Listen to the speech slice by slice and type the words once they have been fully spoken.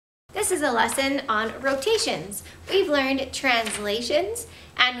This is a lesson on rotations. We've learned translations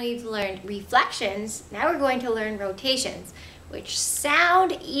and we've learned reflections. Now we're going to learn rotations, which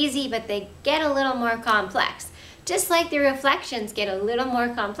sound easy, but they get a little more complex. Just like the reflections get a little more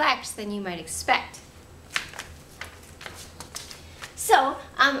complex than you might expect. So,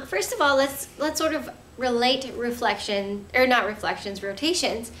 first of all, let's sort of relate rotations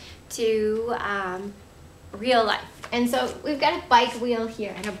to real life. And so we've got a bike wheel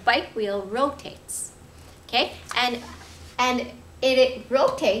here, and a bike wheel rotates, okay? And it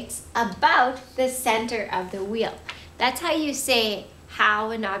rotates about the center of the wheel. That's how you say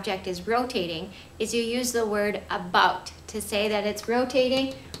how an object is rotating, is you use the word about to say that it's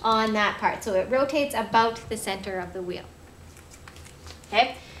rotating on that part. So it rotates about the center of the wheel,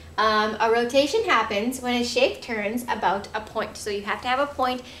 okay? A rotation happens when a shape turns about a point. So you have to have a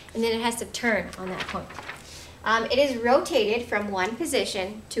point, and then it has to turn on that point. It is rotated from one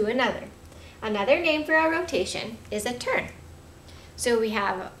position to another. Another name for a rotation is a turn. So we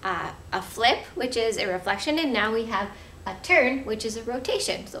have a flip, which is a reflection, and now we have a turn, which is a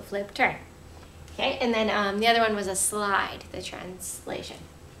rotation. So flip, turn. Okay, and then the other one was a slide, the translation.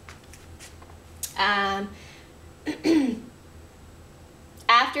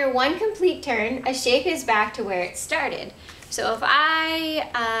 After one complete turn, a shape is back to where it started. So if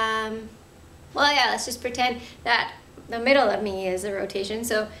let's just pretend that the middle of me is a rotation.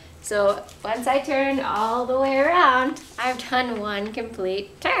 So once I turn all the way around, I've done one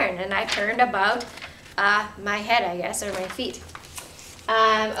complete turn, and I turned about my head, I guess, or my feet.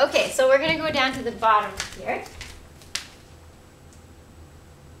 Okay, so we're gonna go down to the bottom here.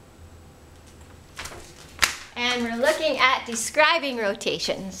 And we're looking at describing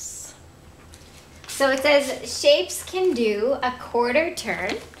rotations. So it says shapes can do a quarter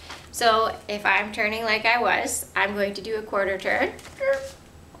turn. So if I'm turning like I was, I'm going to do a quarter turn.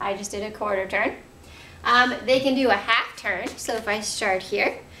 I just did a quarter turn. They can do a half turn. So if I start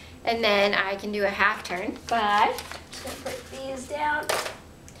here, and then I can do a half turn by, I'm just gonna put these down,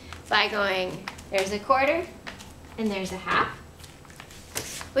 by going, there's a quarter, and there's a half.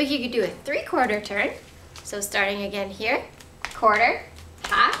 Well, you could do a 3/4 turn. So starting again here, quarter,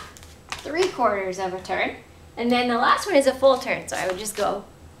 half, 3/4 of a turn, and then the last one is a full turn. So I would just go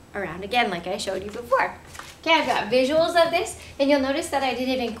around again like I showed you before. Okay, I've got visuals of this, and you'll notice that I did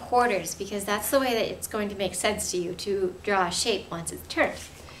it in quarters because that's the way that it's going to make sense to you to draw a shape once it's turned.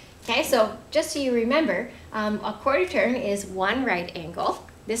 Okay, so just so you remember, a quarter turn is one right angle.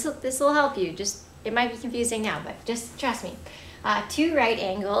 This will help you. It might be confusing now, but just trust me. 2 right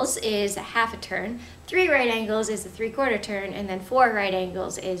angles is a half a turn, 3 right angles is a 3/4 turn, and then 4 right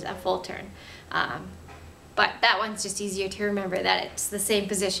angles is a full turn. But that one's just easier to remember that it's the same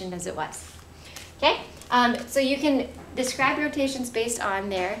position as it was. Okay, so you can describe rotations based on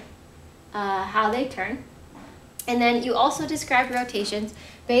their how they turn, and then you also describe rotations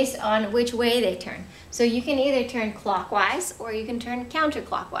based on which way they turn. So you can either turn clockwise or you can turn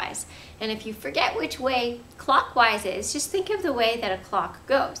counterclockwise. And if you forget which way clockwise is, just think of the way that a clock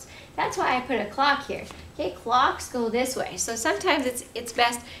goes. That's why I put a clock here. Okay, clocks go this way. So sometimes it's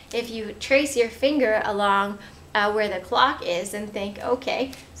best if you trace your finger along where the clock is and think,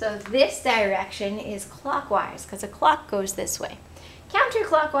 okay, so this direction is clockwise because a clock goes this way.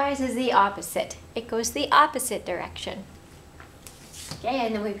 Counterclockwise is the opposite. It goes the opposite direction. Okay,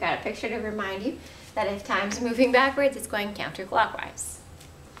 and then we've got a picture to remind you that if time's moving backwards, it's going counterclockwise.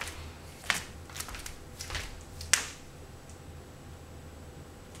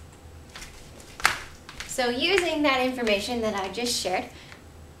 So using that information that I just shared,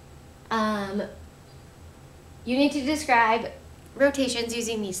 you need to describe rotations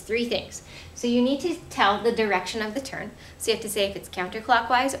using these 3 things. So you need to tell the direction of the turn. So you have to say if it's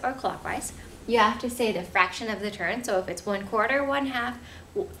counterclockwise or clockwise. You have to say the fraction of the turn. So if it's 1/4, 1/2,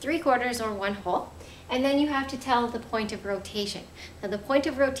 3/4, or 1 whole. And then you have to tell the point of rotation. Now the point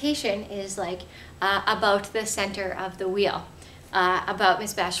of rotation is like about the center of the wheel, about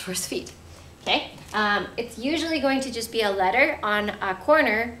Miss Bashforth's feet. Okay, it's usually going to just be a letter on a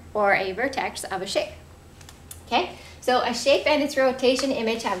corner or a vertex of a shape. Okay, so a shape and its rotation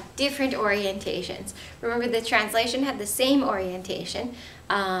image have different orientations. Remember, the translation had the same orientation.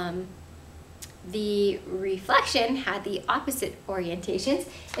 The reflection had the opposite orientations,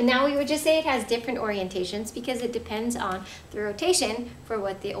 and now we would just say it has different orientations because it depends on the rotation for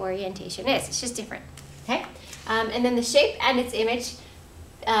what the orientation is. It's just different. Okay, and then the shape and its image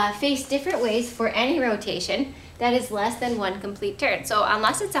face different ways for any rotation that is less than 1 complete turn. So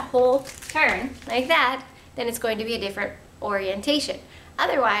unless it's a whole turn like that, then it's going to be a different orientation.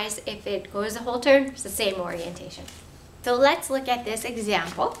 Otherwise, if it goes a whole turn, it's the same orientation. So let's look at this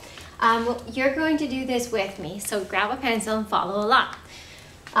example. You're going to do this with me, so grab a pencil and follow along.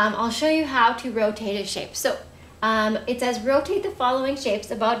 I'll show you how to rotate a shape. So it says rotate the following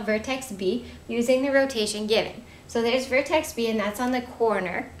shapes about vertex B using the rotation given. So there's vertex B, and that's on the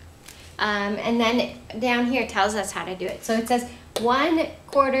corner. And then down here tells us how to do it. So it says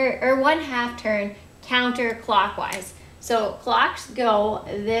 1/4 turn counterclockwise. So clocks go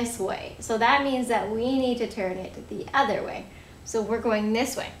this way. So that means that we need to turn it the other way. So we're going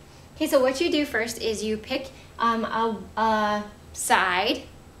this way. Okay, so what you do first is you pick a side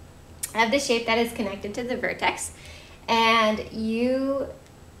of the shape that is connected to the vertex, and you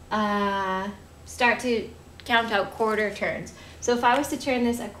start to count out quarter turns. So if I was to turn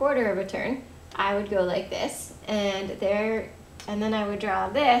this 1/4 of a turn, I would go like this, and then I would draw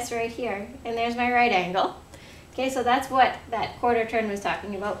this right here, and there's my right angle. Okay, so that's what that quarter turn was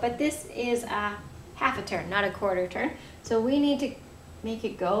talking about, but this is a 1/2 turn, not a quarter turn. So we need to make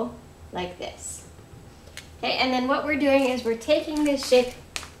it go like this. Okay, and then what we're doing is we're taking this shape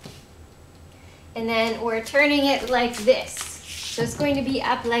and then we're turning it like this. So it's going to be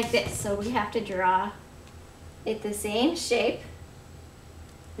up like this. So we have to draw it the same shape,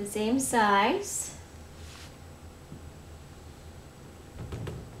 the same size.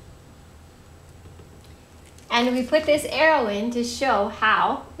 And we put this arrow in to show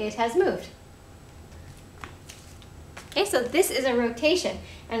how it has moved. Okay, so this is a rotation,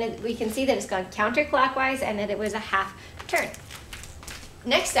 and we can see that it's gone counterclockwise and that it was a 1/2 turn.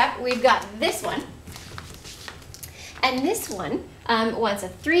 Next up, we've got this one. And this one wants a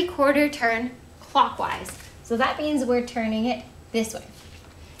 3/4 turn clockwise. So that means we're turning it this way.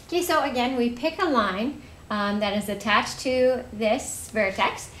 Okay, so again, we pick a line that is attached to this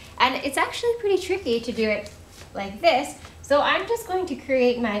vertex, and it's actually pretty tricky to do it like this. So I'm just going to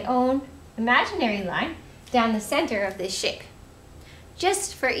create my own imaginary line down the center of this shape,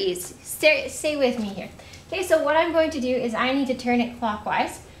 just for ease. Stay with me here. Okay, so what I'm going to do is I need to turn it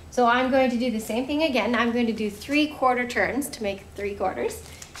clockwise. So I'm going to do the same thing again. I'm going to do 3/4 turns to make 3/4.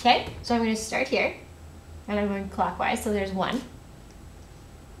 Okay, so I'm going to start here, and I'm going clockwise. So there's 1,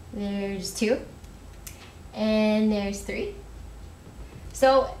 there's 2, and there's 3.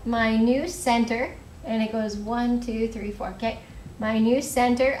 So my new center, and it goes 1, 2, 3, 4, okay? My new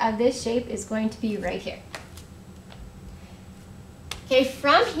center of this shape is going to be right here. Okay,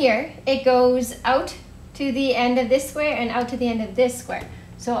 from here, it goes out to the end of this square and out to the end of this square.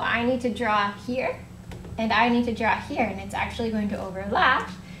 So I need to draw here, and I need to draw here, and it's actually going to overlap,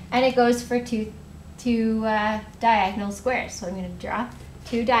 and it goes for two diagonal squares. So I'm going to draw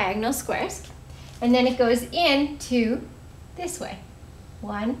 2 diagonal squares, and then it goes into this way.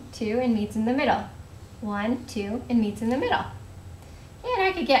 1, 2, and meets in the middle. 1, 2, and meets in the middle. And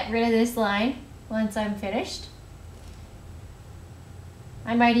I could get rid of this line once I'm finished.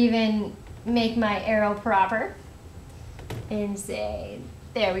 I might even make my arrow proper and say,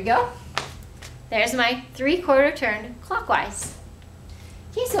 there we go. There's my 3/4 turn clockwise.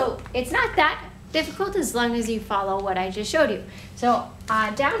 Okay, so it's not that difficult as long as you follow what I just showed you. So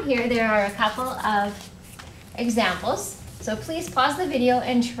down here, there are a couple of examples. So please pause the video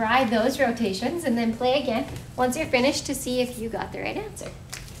and try those rotations, and then play again once you're finished to see if you got the right answer.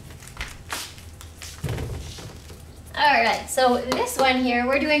 All right, so this one here,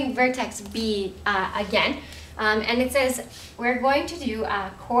 we're doing vertex B again, and it says we're going to do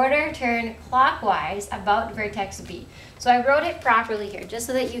a 1/4 turn clockwise about vertex B. So I wrote it properly here just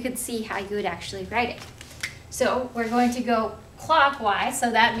so that you could see how you would actually write it. So we're going to go clockwise,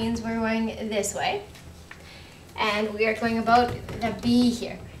 so that means we're going this way. And we are going about the B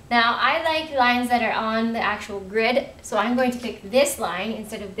here. Now, I like lines that are on the actual grid, so I'm going to pick this line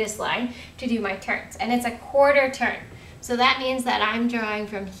instead of this line to do my turns. And it's a 1/4 turn. So that means that I'm drawing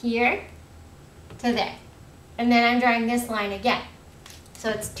from here to there. And then I'm drawing this line again. So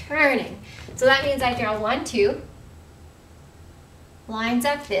it's turning. So that means I draw 1, 2, lines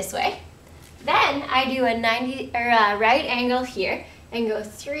up this way. Then I do a right angle here and go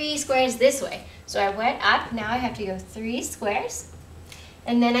 3 squares this way. So I went up, now I have to go 3 squares,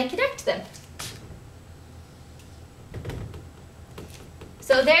 and then I connect them.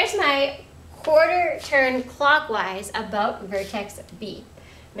 So there's my 1/4 turn clockwise about vertex B.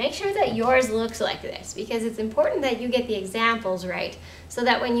 Make sure that yours looks like this, because it's important that you get the examples right, so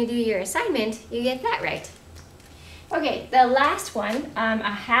that when you do your assignment, you get that right. Okay, the last one, a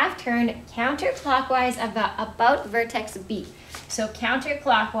 1/2 turn counterclockwise about vertex B. So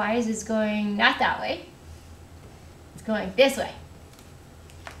counterclockwise is going not that way, it's going this way.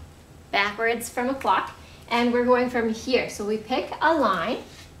 Backwards from a clock, and we're going from here. So we pick a line.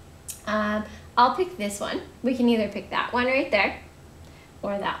 I'll pick this one. We can either pick that one right there,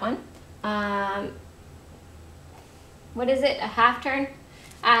 or that one. What is it, a half turn?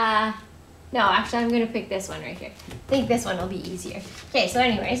 No, actually I'm gonna pick this one right here. I think this one will be easier. Okay, so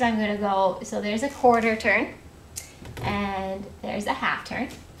anyways, I'm gonna go, so there's a quarter turn, and there's a half turn.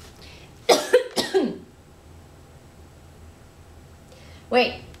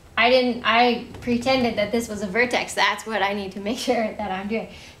 Wait, I pretended that this was a vertex. That's what I need to make sure that I'm doing.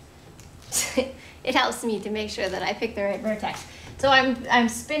 It helps me to make sure that I pick the right vertex. So I'm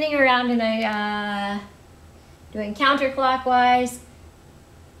spinning around and doing counterclockwise.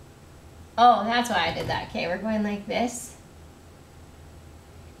 Oh, that's why I did that. Okay, we're going like this.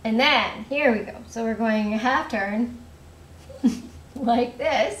 And then, here we go. So we're going a half turn like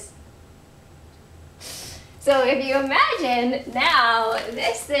this. So if you imagine now,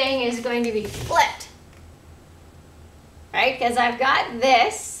 this thing is going to be flipped, right? Because I've got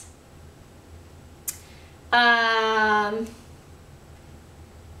this.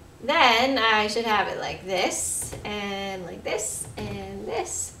 Then I should have it like this, and like this, and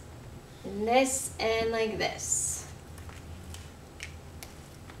this, and this, and like this.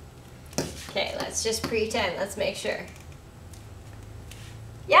 Okay, let's just pretend. Let's make sure.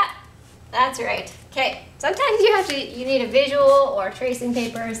 Yeah, that's right. Okay, sometimes you need a visual or tracing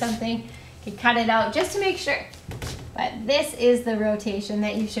paper or something. You can cut it out just to make sure. But this is the rotation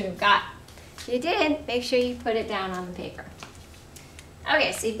that you should have got. If you didn't, make sure you put it down on the paper.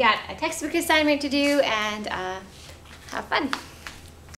 Okay, so you've got a textbook assignment to do, and have fun.